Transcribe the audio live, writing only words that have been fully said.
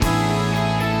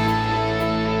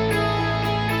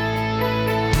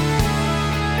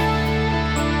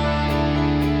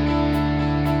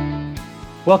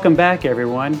Welcome back,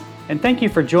 everyone, and thank you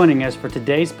for joining us for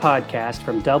today's podcast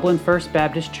from Dublin First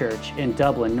Baptist Church in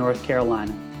Dublin, North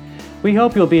Carolina. We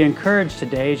hope you'll be encouraged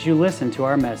today as you listen to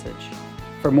our message.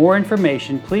 For more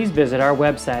information, please visit our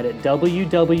website at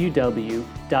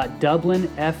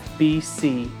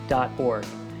www.dublinfbc.org.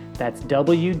 That's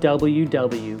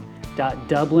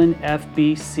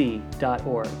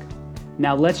www.dublinfbc.org.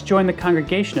 Now let's join the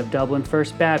congregation of Dublin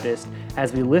First Baptist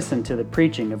as we listen to the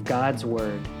preaching of God's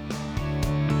Word.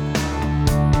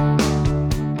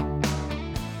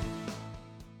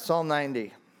 Psalm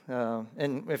 90,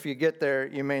 and if you get there,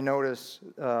 you may notice,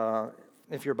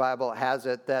 if your Bible has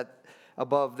it, that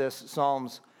above this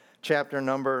Psalm's chapter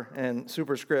number and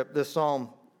superscript, this Psalm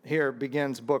here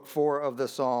begins book 4 of the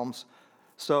Psalms.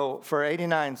 So for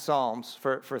 89 Psalms,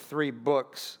 for 3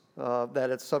 books that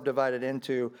it's subdivided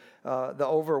into, the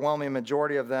overwhelming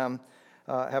majority of them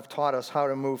have taught us how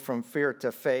to move from fear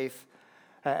to faith,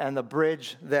 and the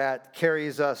bridge that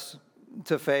carries us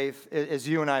to faith is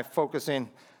you and I focusing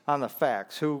on the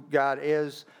facts, who God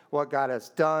is, what God has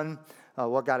done,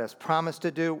 what God has promised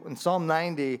to do. And Psalm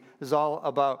 90 is all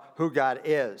about who God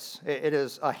is. It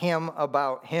is a hymn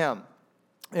about Him.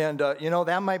 And,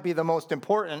 that might be the most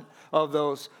important of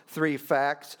those 3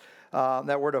 facts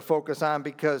that we're to focus on,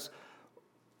 because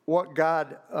what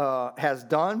God has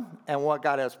done and what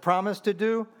God has promised to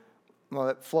do, well,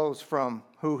 it flows from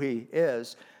who He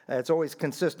is. It's always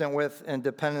consistent with and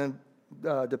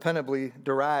dependably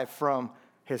derived from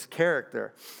His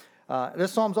character.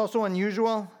 This psalm's also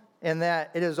unusual in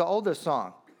that it is the oldest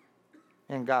song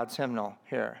in God's hymnal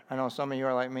here. I know some of you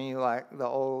are like me, you like the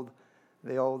old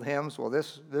hymns. Well,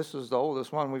 this is the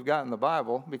oldest one we've got in the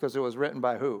Bible because it was written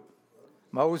by who?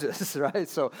 Moses, right?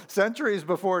 So centuries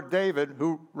before David,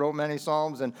 who wrote many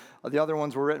psalms, and the other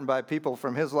ones were written by people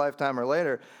from his lifetime or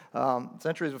later.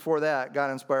 Centuries before that,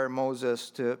 God inspired Moses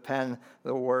to pen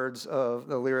the words of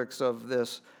the lyrics of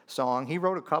this song. He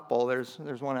wrote a couple. There's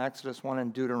one in Exodus, one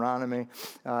in Deuteronomy,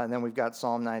 and then we've got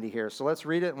Psalm 90 here. So let's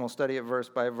read it, and we'll study it verse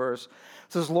by verse.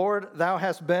 It says, Lord, thou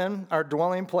hast been our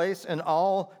dwelling place in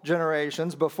all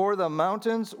generations, before the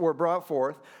mountains were brought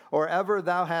forth, or ever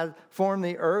thou had formed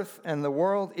the earth and the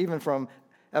world, even from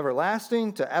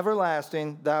everlasting to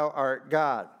everlasting, thou art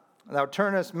God. Thou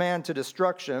turnest man to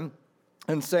destruction,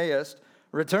 and sayest,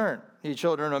 Return, ye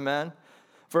children of men.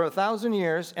 For 1,000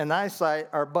 years in thy sight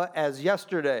are but as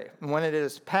yesterday, and when it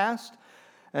is past,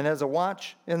 and as a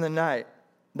watch in the night.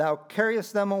 Thou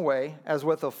carriest them away as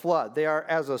with a flood. They are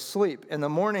as asleep. In the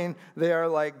morning they are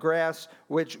like grass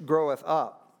which groweth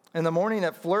up. In the morning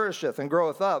it flourisheth and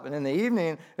groweth up, and in the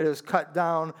evening it is cut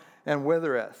down and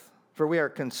withereth. For we are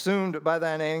consumed by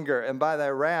thine anger, and by thy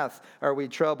wrath are we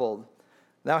troubled.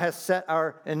 Thou hast set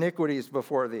our iniquities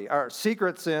before thee. Our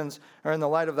secret sins are in the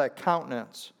light of thy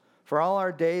countenance. For all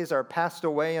our days are passed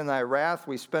away in thy wrath.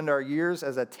 We spend our years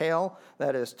as a tale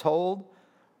that is told.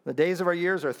 The days of our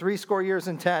years are 80 years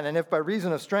and 10. And if by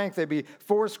reason of strength they be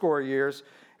 80 years,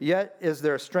 yet is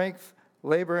their strength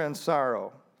labor and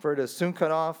sorrow. For it is soon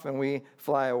cut off, and we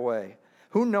fly away.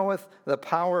 Who knoweth the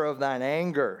power of thine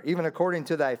anger? Even according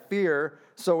to thy fear,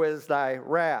 so is thy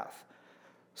wrath.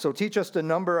 So teach us to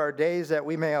number our days, that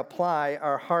we may apply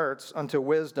our hearts unto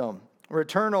wisdom.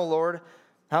 Return, O Lord,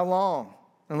 how long?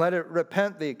 And let it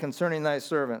repent thee concerning thy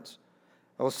servants.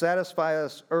 O satisfy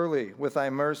us early with thy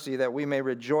mercy, that we may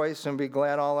rejoice and be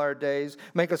glad all our days.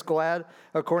 Make us glad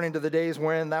according to the days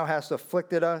wherein thou hast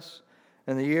afflicted us,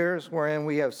 and the years wherein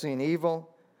we have seen evil.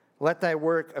 Let thy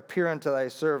work appear unto thy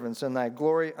servants, and thy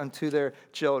glory unto their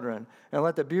children. And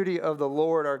let the beauty of the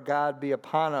Lord our God be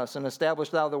upon us, and establish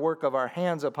thou the work of our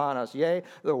hands upon us. Yea,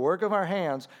 the work of our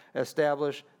hands,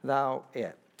 establish thou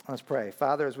it. Let's pray.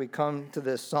 Father, as we come to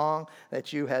this song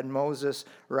that you had Moses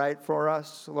write for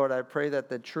us, Lord, I pray that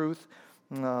the truth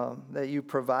that you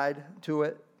provide to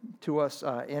us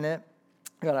in it,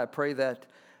 God, I pray that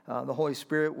the Holy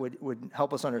Spirit would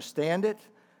help us understand it.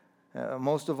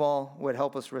 Most of all, would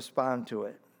help us respond to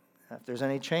it. If there's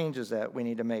any changes that we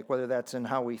need to make, whether that's in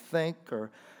how we think or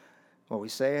what we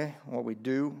say, what we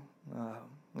do,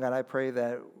 God, I pray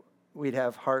that we'd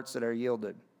have hearts that are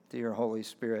yielded to your Holy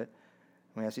Spirit.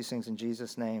 We ask these things in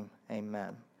Jesus' name,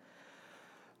 amen.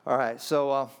 All right,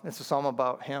 so it's a psalm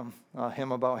about him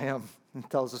about him. It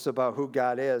tells us about who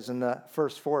God is. In the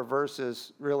first 4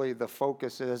 verses, really the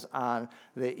focus is on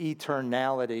the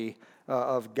eternality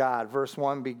of God. Verse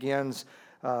 1 begins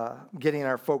getting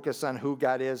our focus on who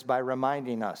God is by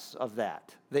reminding us of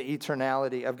that, the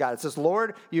eternality of God. It says,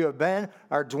 Lord, you have been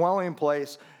our dwelling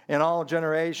place in all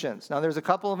generations. Now, there's a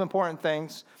couple of important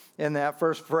things in that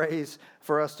first phrase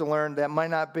for us to learn that might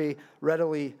not be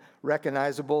readily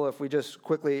recognizable if we just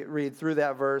quickly read through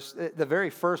that verse. The very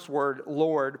first word,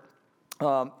 Lord,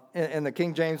 in the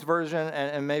King James Version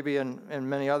and maybe in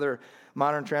many other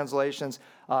modern translations,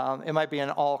 it might be in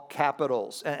all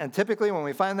capitals. And typically when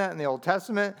we find that in the Old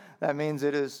Testament, that means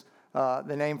it is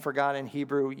the name for God in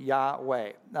Hebrew,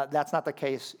 Yahweh. That's not the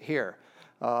case here.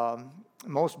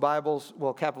 Most Bibles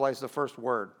will capitalize the first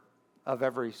word of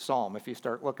every psalm. If you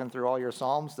start looking through all your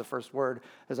psalms, the first word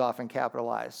is often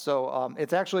capitalized. So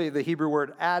it's actually the Hebrew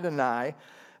word Adonai,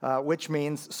 which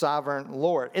means sovereign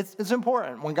Lord. It's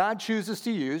important. When God chooses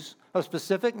to use a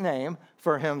specific name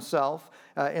for himself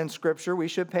in Scripture, we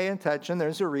should pay attention.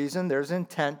 There's a reason. There's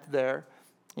intent there.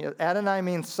 Adonai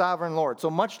means sovereign Lord. So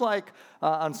much like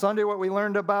on Sunday what we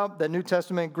learned about, the New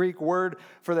Testament Greek word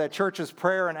for that church's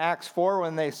prayer in Acts 4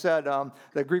 when they said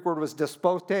the Greek word was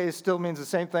despotes, still means the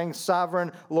same thing,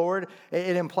 sovereign Lord.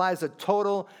 It implies a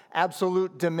total,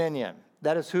 absolute dominion.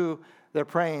 That is who they're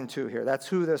praying to here. That's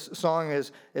who this song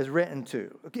is written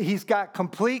to. He's got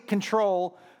complete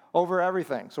control over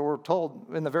everything. So we're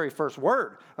told in the very first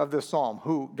word of this psalm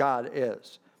who God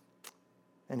is.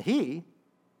 And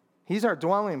He's our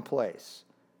dwelling place.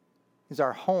 He's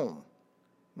our home,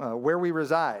 where we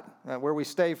reside, where we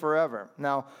stay forever.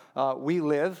 Now, we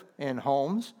live in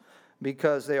homes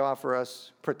because they offer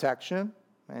us protection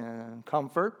and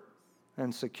comfort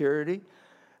and security.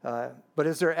 But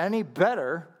is there any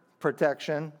better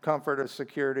protection, comfort, or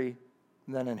security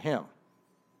than in Him?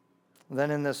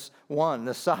 Than in this one,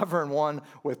 the sovereign one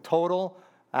with total,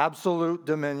 absolute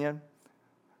dominion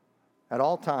at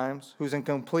all times, who's in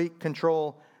complete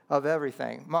control of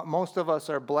everything. Most of us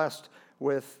are blessed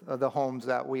with the homes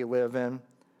that we live in.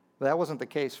 That wasn't the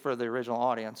case for the original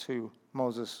audience who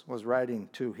Moses was writing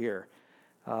to here.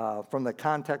 From the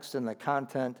context and the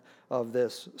content of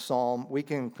this psalm, we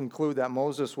can conclude that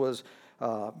Moses was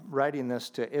writing this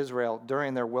to Israel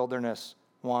during their wilderness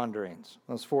wanderings,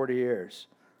 those 40 years.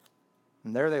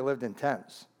 And there they lived in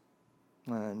tents.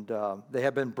 And they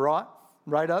had been brought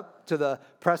right up to the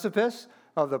precipice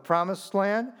of the promised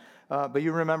land. But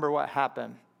you remember what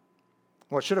happened.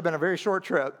 What should have been a very short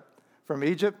trip from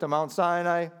Egypt to Mount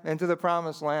Sinai into the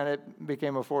promised land, it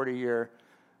became a 40-year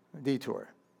detour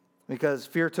because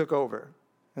fear took over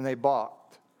and they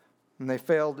balked and they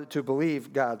failed to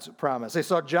believe God's promise. They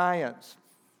saw giants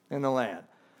in the land.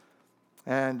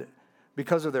 And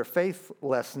because of their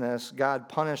faithlessness, God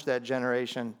punished that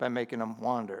generation by making them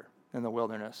wander in the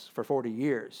wilderness for 40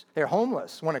 years. They're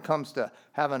homeless when it comes to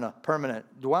having a permanent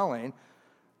dwelling.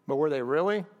 But were they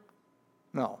really?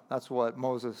 No, that's what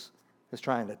Moses is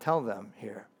trying to tell them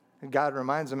here. And God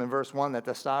reminds them in verse 1 that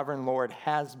the sovereign Lord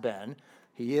has been,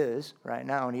 He is right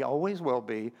now, and He always will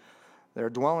be their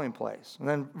dwelling place. And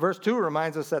then verse 2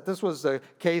 reminds us that this was the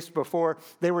case before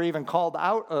they were even called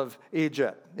out of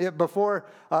Egypt. Before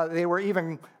they were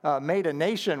even made a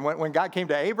nation, when God came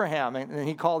to Abraham and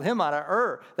He called him out of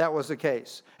Ur, that was the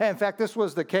case. And in fact, this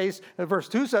was the case, verse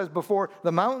 2 says, before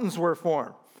the mountains were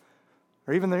formed,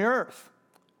 or even the earth.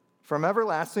 From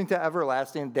everlasting to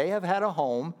everlasting, they have had a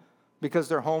home because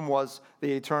their home was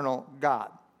the eternal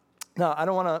God. Now, I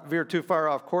don't want to veer too far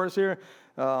off course here,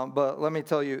 but let me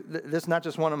tell you, this is not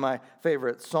just one of my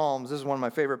favorite Psalms. This is one of my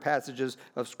favorite passages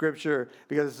of Scripture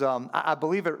because I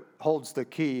believe it holds the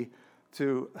key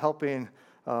to helping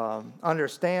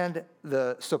understand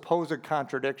the supposed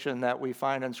contradiction that we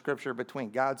find in Scripture between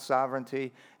God's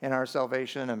sovereignty and our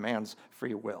salvation and man's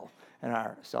free will and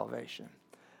our salvation.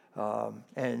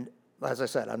 And as I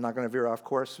said, I'm not going to veer off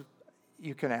course.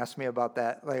 You can ask me about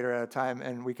that later at a time,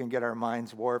 and we can get our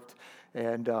minds warped.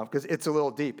 And because it's a little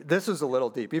deep. This is a little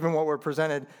deep, even what we're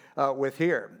presented with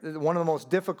here. One of the most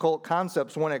difficult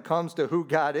concepts when it comes to who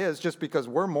God is, just because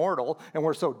we're mortal and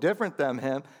we're so different than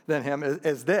him,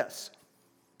 is this.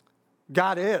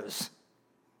 God is.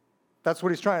 That's what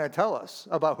he's trying to tell us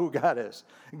about who God is.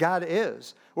 God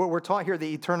is. What we're taught here,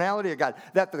 the eternality of God,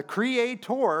 that the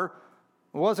Creator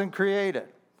wasn't created.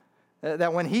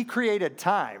 That when he created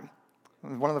time,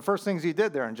 one of the first things he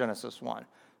did there in Genesis 1,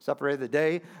 separated the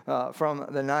day from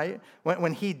the night.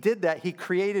 When he did that, he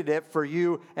created it for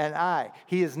you and I.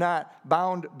 He is not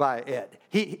bound by it.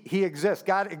 He exists.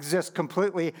 God exists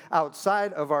completely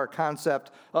outside of our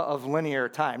concept of linear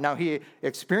time. Now, he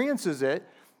experiences it.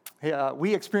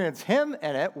 We experience him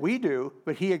in it. We do,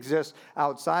 but he exists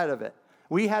outside of it.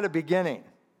 We had a beginning,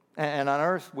 and on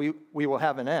earth we will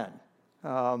have an end.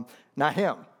 Not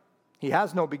him. He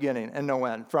has no beginning and no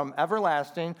end. From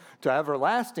everlasting to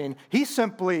everlasting, he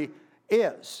simply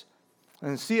is.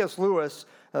 And C.S. Lewis,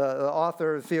 the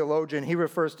author, theologian, he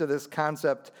refers to this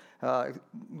concept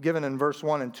given in verse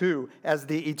 1 and 2 as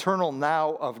the eternal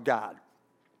now of God.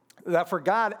 That for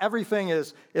God, everything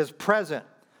is present.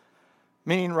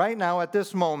 Meaning right now, at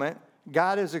this moment,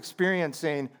 God is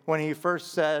experiencing when he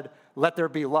first said, "Let there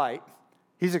be light."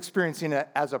 He's experiencing it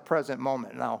as a present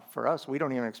moment. Now, for us, we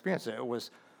don't even experience it. It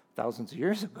was thousands of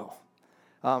years ago.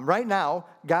 Right now,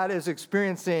 God is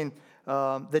experiencing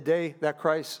the day that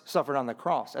Christ suffered on the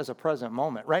cross as a present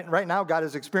moment. Right now, God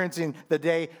is experiencing the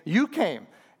day you came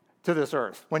to this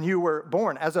earth, when you were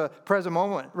born, as a present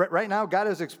moment. Right now, God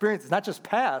is experiencing, it's not just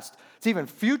past, it's even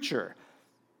future.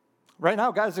 Right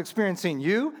now, God is experiencing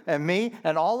you and me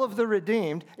and all of the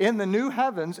redeemed in the new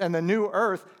heavens and the new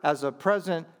earth as a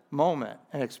present moment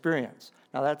and experience.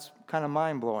 Now, that's kind of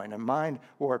mind-blowing and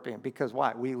mind-warping because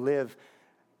why? We live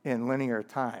in linear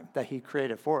time that he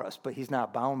created for us, but he's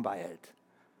not bound by it.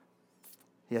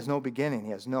 He has no beginning.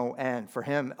 He has no end. For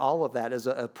him, all of that is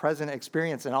a present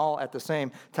experience and all at the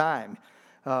same time.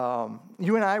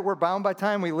 You and I, we're bound by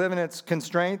time. We live in its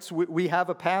constraints. We have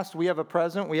a past. We have a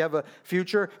present. We have a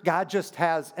future. God just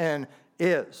has and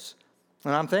is.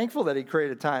 And I'm thankful that he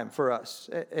created time for us.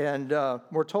 And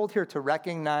we're told here to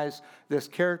recognize this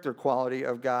character quality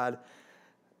of God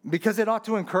because it ought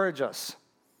to encourage us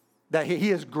that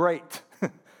he is great.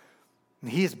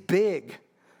 He is big.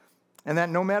 And that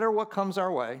no matter what comes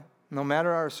our way, no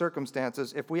matter our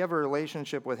circumstances, if we have a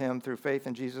relationship with him through faith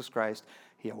in Jesus Christ,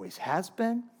 he always has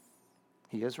been,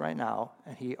 he is right now,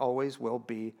 and he always will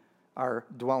be our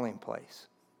dwelling place.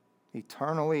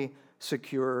 Eternally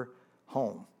secure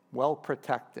home, well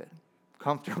protected,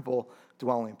 comfortable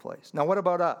dwelling place. Now what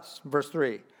about us? Verse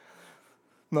 3.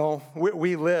 No,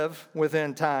 we live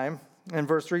within time. And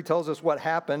verse 3 tells us what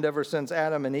happened ever since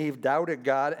Adam and Eve doubted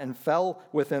God and fell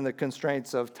within the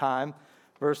constraints of time.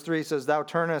 Verse 3 says, "Thou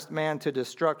turnest man to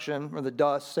destruction, or the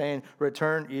dust, saying,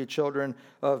 Return, ye children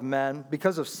of men."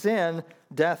 Because of sin,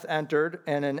 death entered,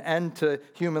 and an end to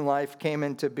human life came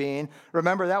into being.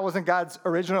 Remember, that wasn't God's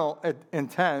original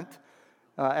intent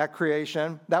at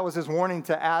creation. That was his warning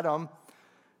to Adam.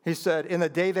 He said, "In the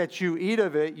day that you eat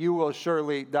of it, you will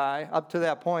surely die." Up to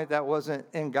that point, that wasn't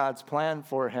in God's plan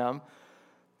for him.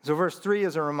 So verse 3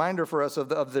 is a reminder for us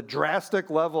of the drastic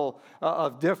level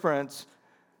of difference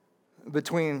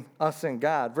between us and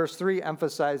God. Verse 3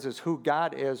 emphasizes who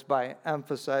God is by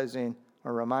emphasizing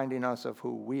or reminding us of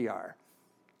who we are.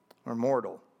 We're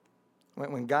mortal.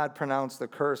 When God pronounced the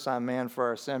curse on man for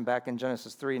our sin back in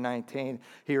Genesis 3:19,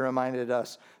 he reminded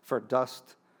us, "For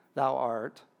dust thou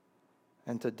art,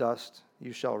 and to dust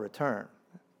you shall return."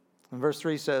 And verse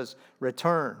 3 says,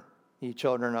 "Return, ye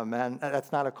children of men."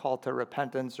 That's not a call to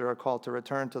repentance or a call to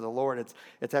return to the Lord.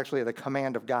 It's actually the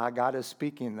command of God. God is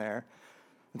speaking there.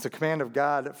 It's a command of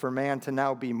God for man to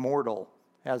now be mortal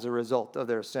as a result of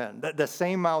their sin. The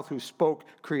same mouth who spoke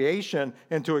creation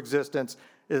into existence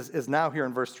is now here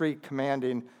in verse 3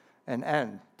 commanding an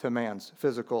end to man's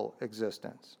physical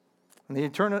existence. And the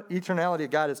eternality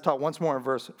of God is taught once more in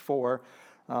verse 4.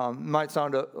 Might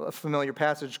sound a familiar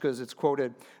passage because it's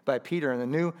quoted by Peter in the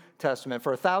New Testament.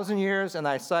 "For 1,000 years and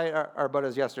thy sight are but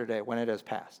as yesterday when it is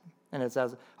past. And it's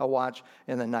as a watch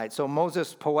in the night." So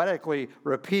Moses poetically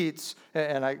repeats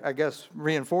and I guess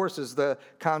reinforces the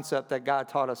concept that God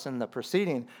taught us in the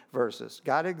preceding verses.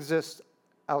 God exists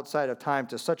outside of time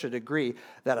to such a degree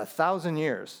that 1,000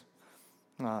 years,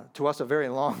 to us a very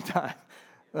long time,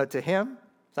 to him,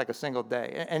 it's like a single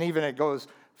day. And even it goes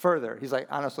further. He's like,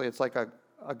 honestly, it's like a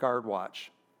guard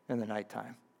watch in the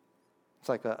nighttime. It's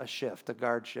like a shift, a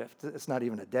guard shift. It's not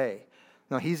even a day.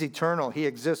 No, he's eternal. He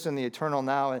exists in the eternal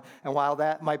now. And while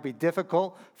that might be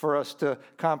difficult for us to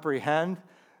comprehend,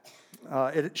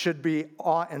 it should be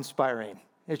awe-inspiring.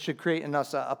 It should create in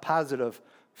us a positive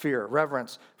fear,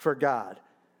 reverence for God.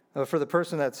 For the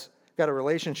person that's got a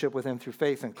relationship with him through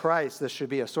faith in Christ, this should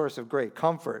be a source of great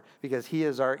comfort because he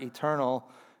is our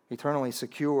eternally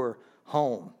secure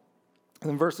home. And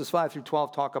then verses 5 through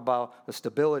 12 talk about the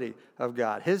stability of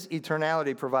God. His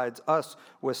eternality provides us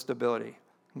with stability.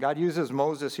 God uses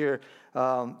Moses here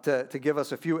to give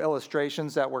us a few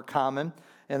illustrations that were common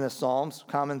in the Psalms,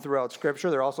 common throughout Scripture.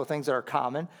 There are also things that are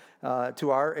common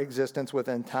to our existence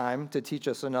within time to teach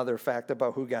us another fact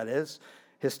about who God is,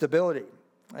 his stability.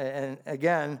 And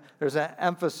again, there's an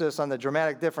emphasis on the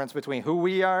dramatic difference between who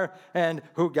we are and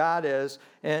who God is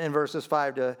in verses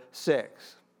 5 to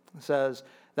 6. It says,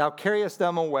 "Thou carriest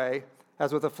them away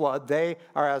as with a flood. They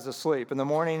are as asleep. In the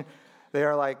morning they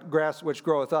are like grass which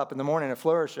groweth up. In the morning it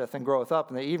flourisheth and groweth up.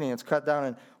 In the evening it's cut down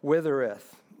and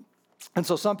withereth." And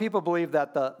so some people believe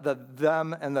that the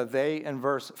them and the they in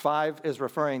verse 5 is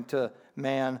referring to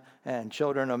man and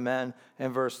children of men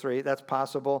in verse 3. That's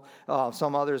possible.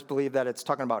 Some others believe that it's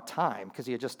talking about time, because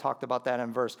he had just talked about that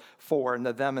in verse 4, and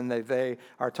the them and the they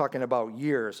are talking about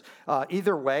years.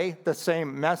 Either way, the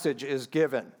same message is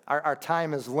given. Our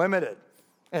time is limited.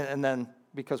 And then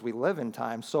because we live in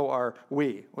time, so are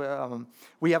we.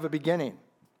 We have a beginning,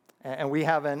 and we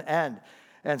have an end.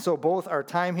 And so both our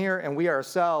time here and we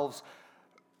ourselves,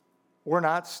 we're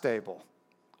not stable.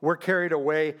 We're carried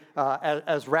away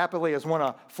as rapidly as when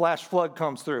a flash flood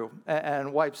comes through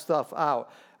and wipes stuff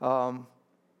out.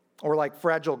 Or like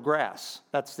fragile grass.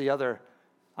 That's the other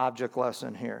object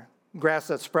lesson here. Grass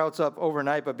that sprouts up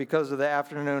overnight, but because of the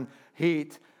afternoon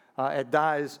heat, it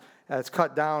dies, it's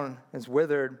cut down, it's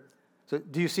withered. So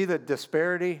do you see the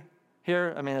disparity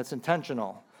here? I mean, it's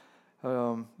intentional.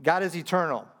 God is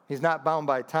eternal. He's not bound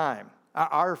by time.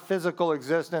 Our physical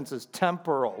existence is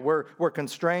temporal. We're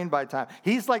constrained by time.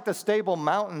 He's like the stable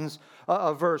mountains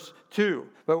of verse 2.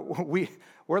 But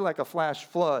we're like a flash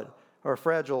flood or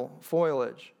fragile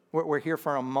foliage. We're here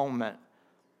for a moment.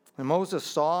 And Moses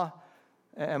saw,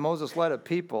 and Moses led a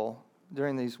people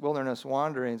during these wilderness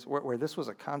wanderings where this was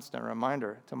a constant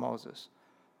reminder to Moses.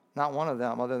 Not one of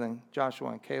them, other than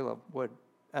Joshua and Caleb, would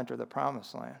enter the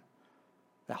promised land.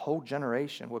 The whole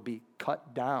generation would be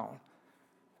cut down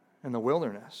in the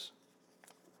wilderness.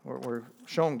 We're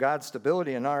showing God's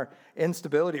stability and our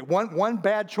instability. One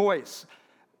bad choice,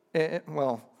 10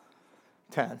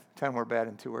 were bad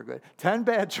and 2 were good. 10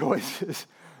 bad choices,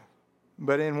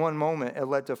 but in one moment it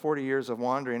led to 40 years of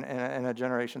wandering and a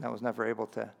generation that was never able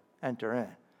to enter in.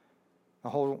 A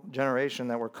whole generation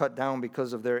that were cut down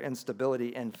because of their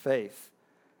instability in faith.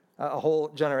 A whole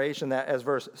generation that, as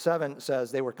verse 7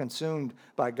 says, they were consumed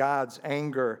by God's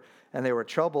anger and they were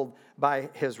troubled by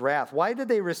his wrath. Why did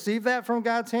they receive that from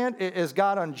God's hand? Is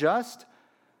God unjust?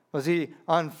 Was he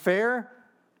unfair?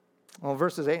 Well,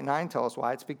 verses 8 and 9 tell us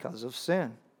why. It's because of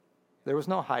sin. There was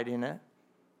no hiding it.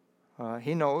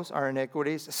 He knows our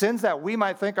iniquities. Sins that we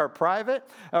might think are private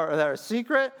or that are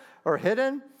secret or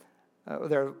hidden,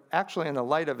 they're actually in the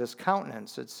light of his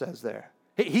countenance, it says there.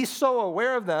 He's so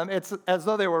aware of them, it's as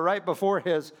though they were right before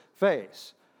his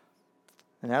face.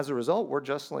 And as a result, we're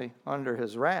justly under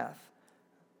his wrath.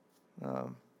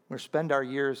 We spend our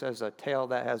years as a tale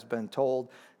that has been told.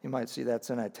 You might see that's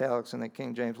in italics in the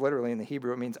King James. Literally in the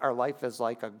Hebrew, it means our life is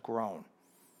like a groan.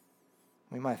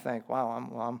 We might think, wow,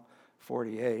 I'm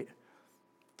 48.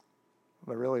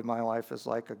 But really, my life is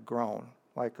like a groan,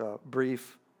 like a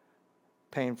brief,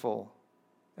 painful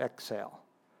exhale.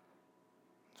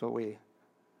 That's what we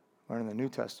learn in the New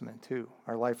Testament too.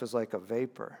 Our life is like a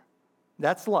vapor.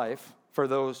 That's life for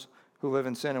those who live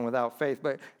in sin and without faith.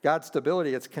 But God's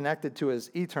stability, it's connected to his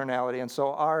eternality. And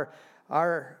so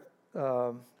our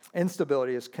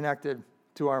instability is connected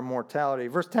to our mortality.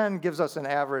 Verse 10 gives us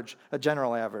a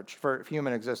general average for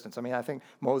human existence. I mean, I think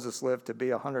Moses lived to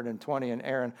be 120 and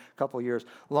Aaron a couple years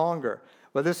longer.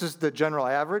 But this is the general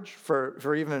average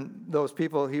for even those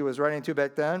people he was writing to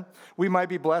back then. We might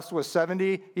be blessed with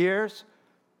 70 years.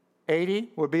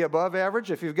 80 would be above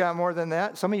average if you've got more than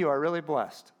that. Some of you are really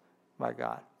blessed by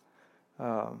God.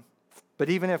 But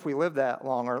even if we live that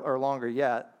long or longer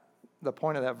yet, the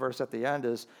point of that verse at the end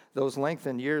is those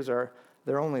lengthened years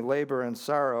they're only labor and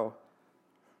sorrow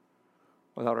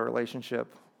without a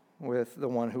relationship with the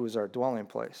one who is our dwelling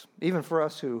place. Even for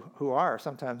us who are,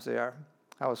 sometimes they are.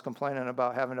 I was complaining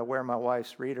about having to wear my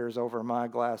wife's readers over my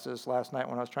glasses last night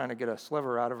when I was trying to get a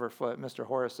sliver out of her foot. Mr.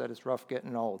 Horace said it's rough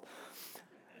getting old.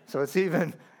 So it's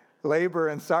even labor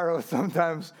and sorrow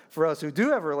sometimes for us who do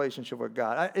have a relationship with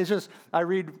God. I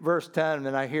read verse 10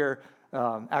 and I hear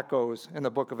echoes in the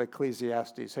book of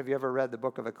Ecclesiastes. Have you ever read the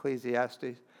book of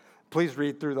Ecclesiastes? Please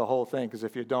read through the whole thing, because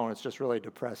if you don't, it's just really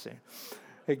depressing.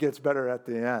 It gets better at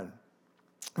the end.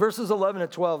 Verses 11 to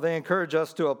 12, they encourage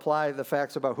us to apply the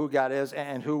facts about who God is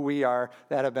and who we are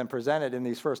that have been presented in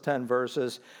these first 10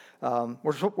 verses.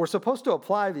 We're supposed to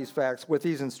apply these facts with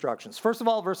these instructions. First of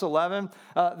all, verse 11,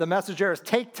 the message there is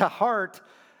take to heart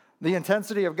the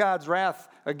intensity of God's wrath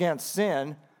against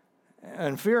sin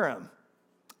and fear him.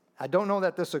 I don't know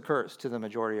that this occurs to the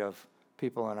majority of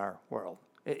people in our world,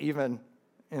 even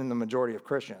in the majority of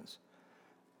Christians.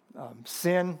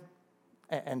 Sin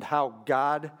and how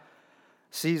God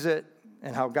sees it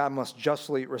and how God must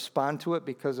justly respond to it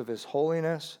because of his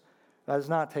holiness, that is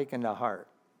not taken to heart.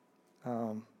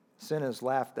 Sin is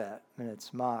laughed at and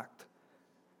it's mocked.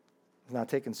 It's not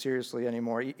taken seriously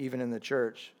anymore, even in the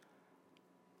church.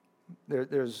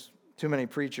 There's too many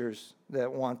preachers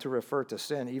that want to refer to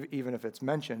sin, even if it's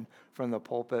mentioned from the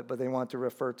pulpit, but they want to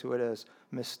refer to it as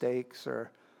mistakes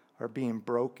or are being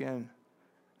broken,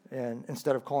 and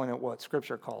instead of calling it what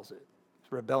Scripture calls it,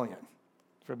 it's rebellion.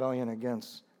 It's rebellion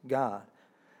against God.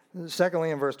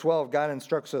 Secondly, in verse 12, God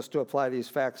instructs us to apply these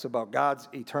facts about God's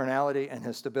eternality and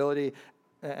his stability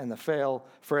and the frail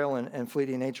and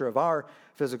fleeting nature of our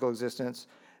physical existence.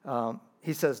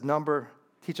 He says,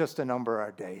 teach us to number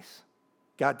our days.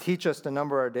 God, teach us to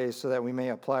number our days so that we may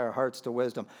apply our hearts to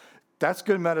wisdom. That's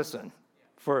good medicine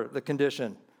for the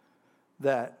condition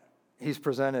that he's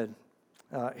presented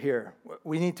here.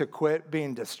 We need to quit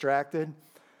being distracted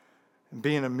and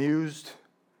being amused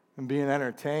and being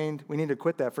entertained. We need to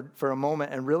quit that for a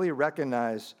moment and really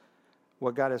recognize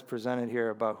what God has presented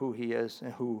here about who he is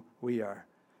and who we are.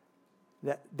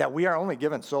 That we are only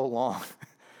given so long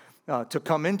to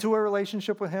come into a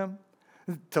relationship with him,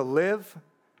 to live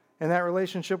in that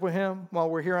relationship with him while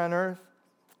we're here on earth.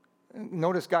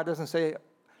 Notice God doesn't say,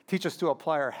 teach us to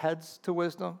apply our heads to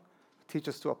wisdom, teach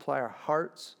us to apply our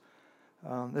hearts.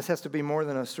 This has to be more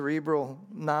than a cerebral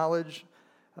knowledge.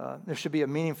 There should be a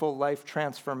meaningful life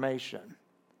transformation.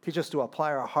 Teach us to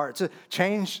apply our hearts.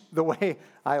 Change the way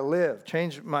I live.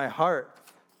 Change my heart.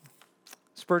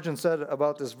 Spurgeon said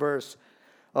about this verse,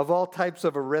 of all types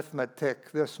of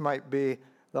arithmetic, this might be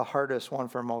the hardest one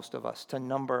for most of us, to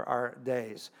number our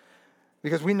days.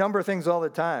 Because we number things all the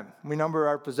time. We number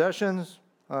our possessions.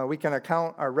 We can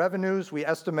account our revenues. We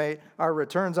estimate our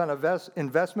returns on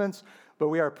investments. But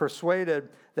we are persuaded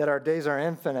that our days are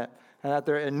infinite and that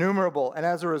they're innumerable. And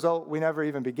as a result, we never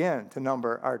even begin to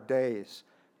number our days.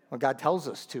 Well, God tells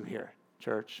us to here,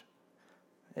 church.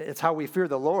 It's how we fear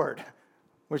the Lord,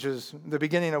 which is the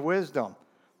beginning of wisdom.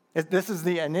 This is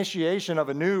the initiation of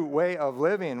a new way of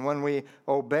living when we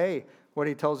obey what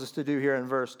he tells us to do here in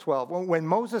verse 12. When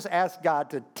Moses asked God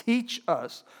to teach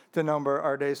us to number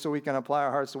our days so we can apply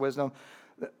our hearts to wisdom,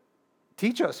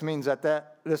 teach us means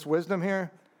that this wisdom here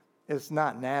is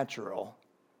not natural.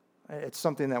 It's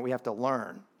something that we have to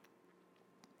learn.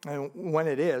 And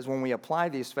when we apply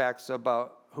these facts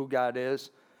about who God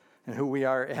is and who we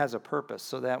are, it has a purpose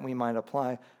so that we might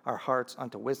apply our hearts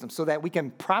unto wisdom, so that we can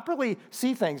properly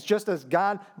see things just as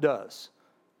God does.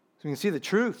 So we can see the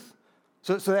truth,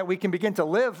 so that we can begin to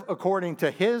live according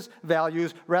to his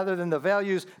values rather than the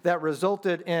values that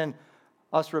resulted in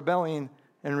us rebelling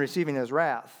and receiving his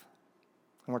wrath.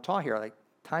 And we're taught here,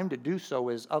 time to do so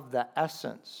is of the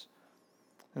essence.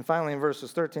 And finally, in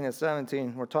verses 13 and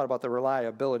 17, we're taught about the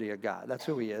reliability of God. That's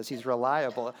who he is. He's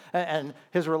reliable. And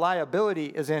his reliability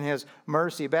is in his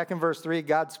mercy. Back in verse 3,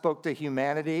 God spoke to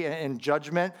humanity in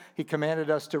judgment. He commanded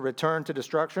us to return to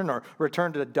destruction or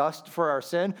return to dust for our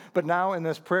sin. But now in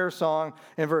this prayer song,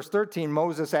 in verse 13,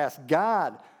 Moses asked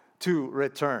God to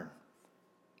return.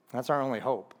 That's our only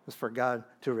hope, is for God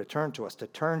to return to us, to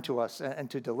turn to us, and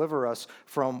to deliver us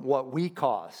from what we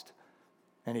caused.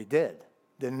 And he did,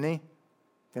 didn't he?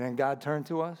 Didn't God turn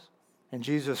to us in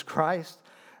Jesus Christ?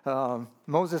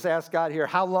 Moses asked God here,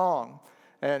 how long?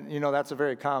 And, that's a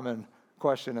very common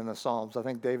question in the Psalms. I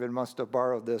think David must have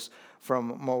borrowed this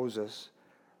from Moses.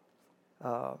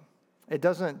 It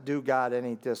doesn't do God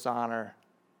any dishonor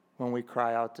when we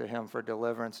cry out to him for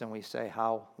deliverance and we say,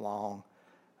 how long?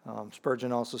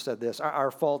 Spurgeon also said this, our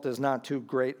fault is not too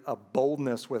great a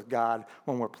boldness with God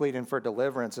when we're pleading for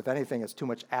deliverance. If anything, it's too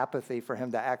much apathy for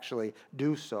him to actually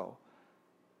do so.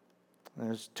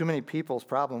 There's too many people's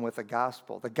problem with the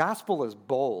gospel. The gospel is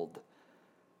bold.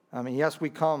 Yes, we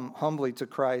come humbly to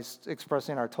Christ,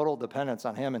 expressing our total dependence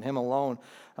on him and him alone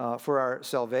for our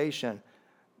salvation.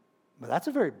 But that's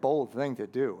a very bold thing to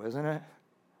do, isn't it?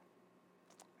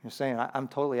 You're saying, I'm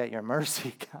totally at your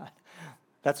mercy, God.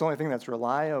 That's the only thing that's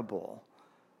reliable.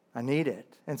 I need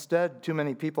it. Instead, too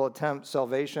many people attempt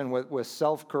salvation with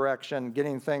self-correction,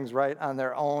 getting things right on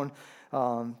their own,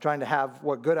 trying to have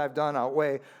what good I've done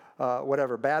outweigh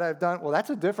whatever bad I've done. Well,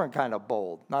 that's a different kind of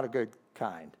bold, not a good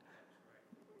kind.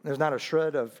 There's not a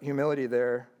shred of humility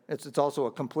there. It's also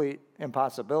a complete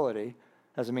impossibility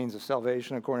as a means of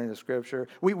salvation according to Scripture.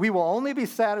 We will only be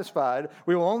satisfied,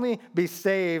 we will only be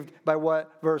saved by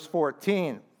what verse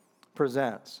 14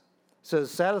 presents. It says,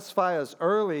 satisfy us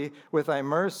early with thy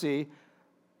mercy,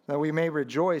 that we may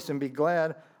rejoice and be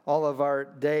glad all of our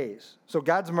days. So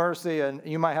God's mercy, and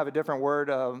you might have a different word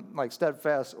like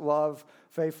steadfast love,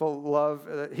 faithful love.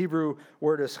 The Hebrew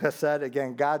word is chesed.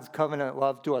 Again, God's covenant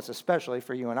love to us, especially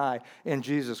for you and I, in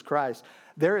Jesus Christ.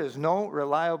 There is no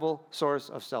reliable source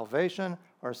of salvation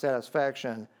or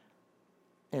satisfaction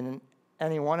in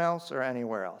anyone else or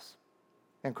anywhere else.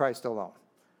 In Christ alone.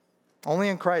 Only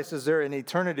in Christ is there an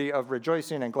eternity of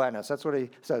rejoicing and gladness. That's what he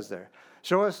says there.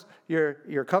 Show us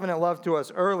your covenant love to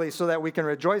us early so that we can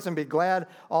rejoice and be glad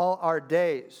all our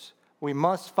days. We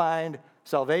must find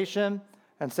salvation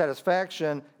and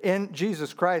satisfaction in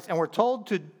Jesus Christ. And we're told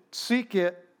to seek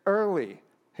it early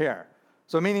here.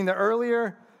 So meaning the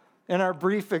earlier in our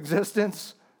brief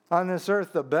existence on this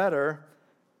earth, the better,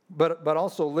 but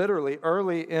also literally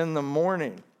early in the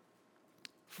morning,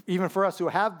 even for us who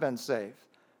have been saved.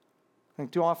 I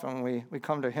think too often we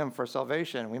come to him for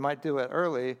salvation. We might do it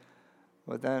early,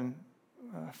 but then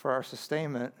for our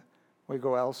sustainment, we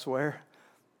go elsewhere.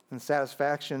 And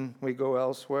satisfaction, we go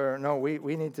elsewhere. No,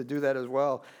 we need to do that as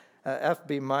well.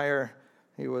 F.B. Meyer,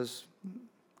 he was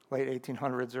late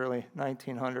 1800s, early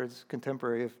 1900s,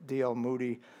 contemporary of D.L.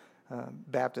 Moody,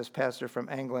 Baptist pastor from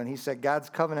England. He said, God's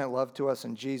covenant love to us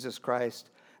in Jesus Christ,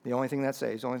 the only thing that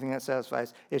saves, the only thing that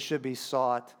satisfies, it should be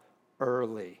sought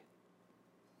early.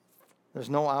 There's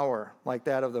no hour like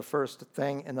that of the first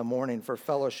thing in the morning for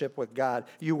fellowship with God.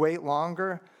 You wait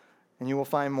longer, and you will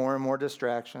find more and more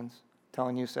distractions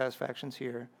telling you satisfaction's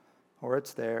here or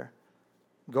it's there.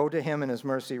 Go to him in his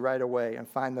mercy right away and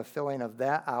find the filling of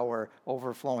that hour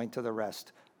overflowing to the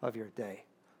rest of your day.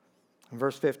 In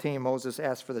verse 15, Moses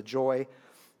asked for the joy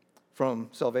from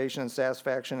salvation and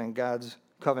satisfaction and God's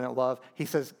covenant love. He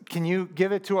says, can you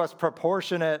give it to us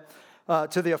proportionate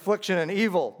to the affliction and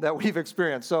evil that we've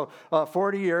experienced? So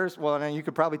 40 years, well, and you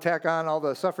could probably tack on all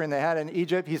the suffering they had in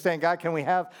Egypt. He's saying, God, can we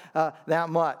have that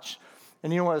much?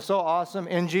 And you know what is so awesome?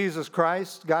 In Jesus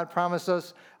Christ, God promised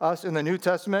us in the New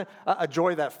Testament a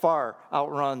joy that far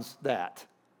outruns that.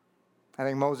 I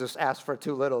think Moses asked for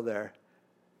too little there.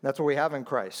 That's what we have in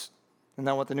Christ. Isn't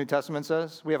that what the New Testament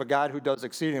says? We have a God who does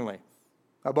exceedingly,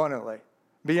 abundantly,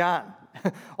 beyond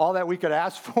all that we could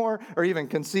ask for or even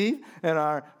conceive in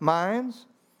our minds.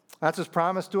 That's his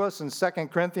promise to us in 2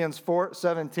 Corinthians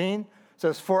 4:17. It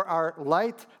says, for our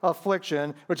light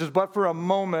affliction, which is but for a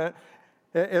moment,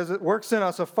 as it works in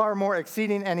us a far more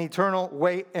exceeding and eternal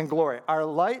weight and glory. Our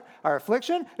light, our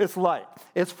affliction, it's light.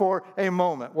 It's for a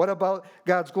moment. What about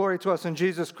God's glory to us in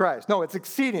Jesus Christ? No, it's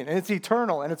exceeding, and it's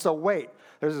eternal, and it's a weight.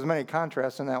 There's as many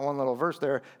contrasts in that one little verse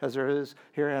there as there is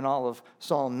here in all of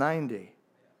Psalm 90.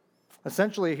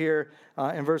 Essentially here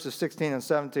in verses 16 and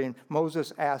 17,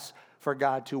 Moses asks for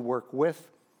God to work with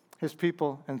his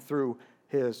people and through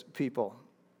his people.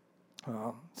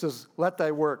 It says, let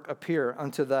thy work appear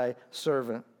unto thy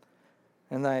servant,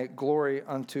 and thy glory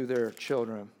unto their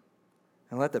children.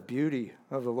 And let the beauty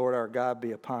of the Lord our God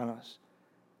be upon us.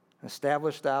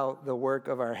 Establish thou the work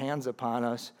of our hands upon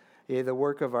us, yea, the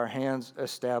work of our hands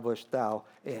establish thou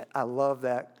it. I love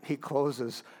that he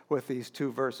closes with these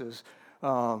two verses,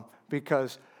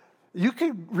 because you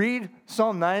could read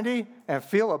Psalm 90 and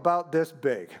feel about this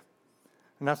big.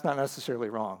 And that's not necessarily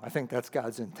wrong. I think that's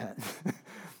God's intent.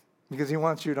 Because he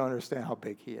wants you to understand how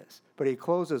big he is. But he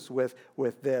closes with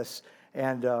this,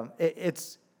 and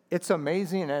it's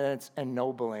amazing and it's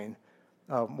ennobling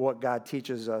what God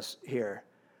teaches us here.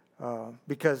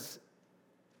 Because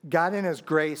God in his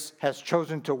grace has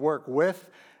chosen to work with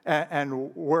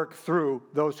and work through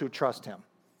those who trust him.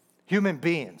 Human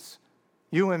beings,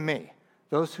 you and me,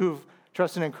 those who've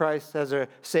trusted in Christ as a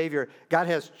Savior, God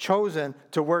has chosen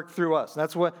to work through us. And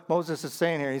that's what Moses is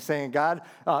saying here. He's saying, God,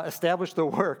 establish the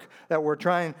work that we're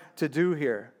trying to do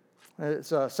here. It's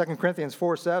 2 Corinthians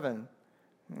 4:7.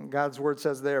 God's word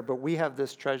says there, but we have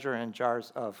this treasure in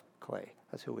jars of clay.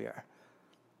 That's who we are.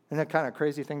 Isn't that kind of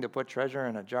crazy thing to put treasure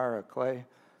in a jar of clay?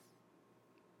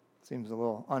 Seems a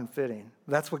little unfitting.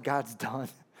 That's what God's done.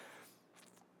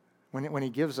 When he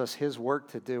gives us his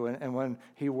work to do, and when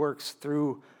he works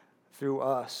through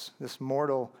us, this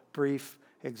mortal, brief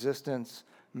existence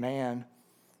man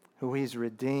who he's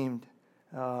redeemed.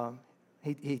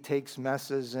 He takes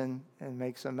messes and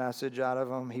makes a message out of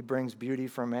them. He brings beauty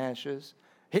from ashes.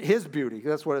 His beauty,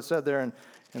 that's what it said there in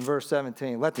verse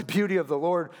 17. Let the beauty of the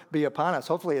Lord be upon us.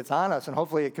 Hopefully it's on us, and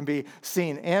hopefully it can be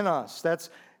seen in us. That's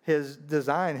his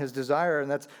design, his desire,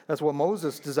 and that's what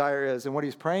Moses' desire is and what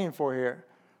he's praying for here.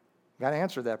 God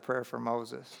answered that prayer for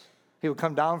Moses. He would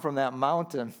come down from that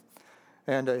mountain,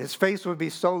 and his face would be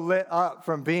so lit up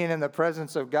from being in the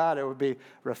presence of God, it would be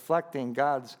reflecting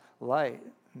God's light.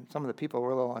 And some of the people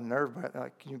were a little unnerved by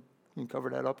it. Can you cover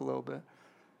that up a little bit? And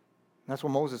that's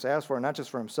what Moses asked for, not just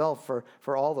for himself,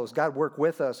 for all those. God work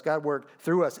with us. God work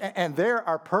through us. And there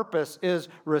our purpose is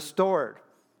restored.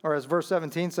 Or as verse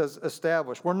 17 says,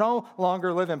 established. We're no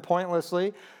longer living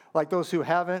pointlessly like those who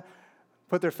haven't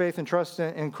put their faith and trust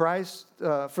in Christ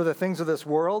for the things of this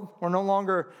world. We're no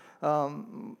longer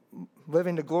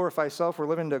living to glorify self. We're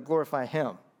living to glorify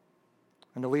him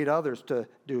and to lead others to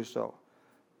do so.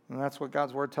 And that's what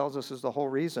God's word tells us is the whole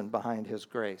reason behind his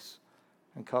grace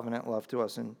and covenant love to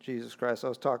us in Jesus Christ. I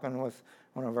was talking with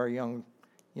one of our young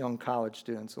college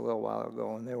students a little while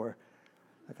ago, and they were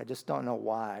like, I just don't know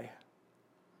why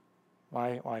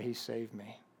why he saved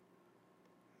me.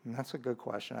 And that's a good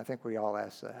question. I think we all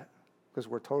ask that because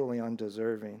we're totally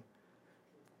undeserving.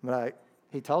 But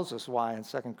he tells us why in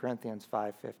 2 Corinthians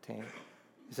 5:15.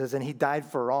 He says, and he died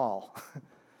for all,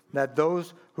 that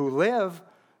those who live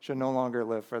should no longer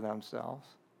live for themselves,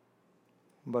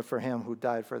 but for him who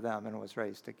died for them and was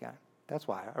raised again. That's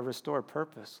why, a restored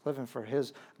purpose, living for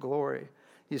his glory.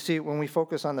 You see, when we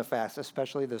focus on the fast,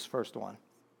 especially this first one,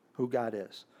 who God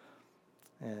is,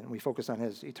 and we focus on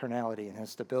his eternality and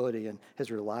his stability and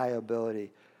his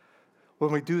reliability,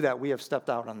 when we do that, we have stepped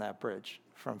out on that bridge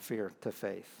from fear to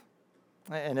faith.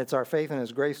 And it's our faith and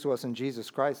his grace to us in Jesus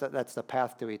Christ that's the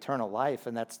path to eternal life,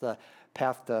 and that's the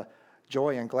path to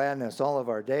joy and gladness all of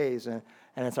our days, and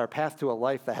it's our path to a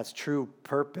life that has true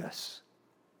purpose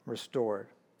restored.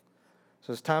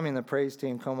 So as Tommy and the praise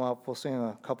team come up, we'll sing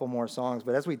a couple more songs.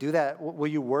 But as we do that, will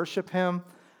you worship him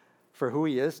for who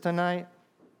he is tonight?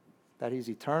 That he's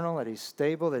eternal, that he's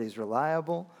stable, that he's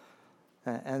reliable.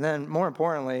 And then more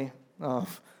importantly,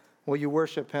 will you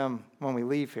worship him when we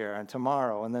leave here and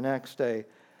tomorrow and the next day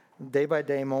by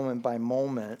day, moment by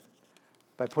moment,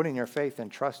 by putting your faith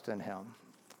and trust in him?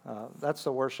 That's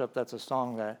the worship, that's a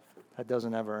song that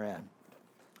doesn't ever end.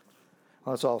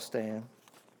 Let's all stand.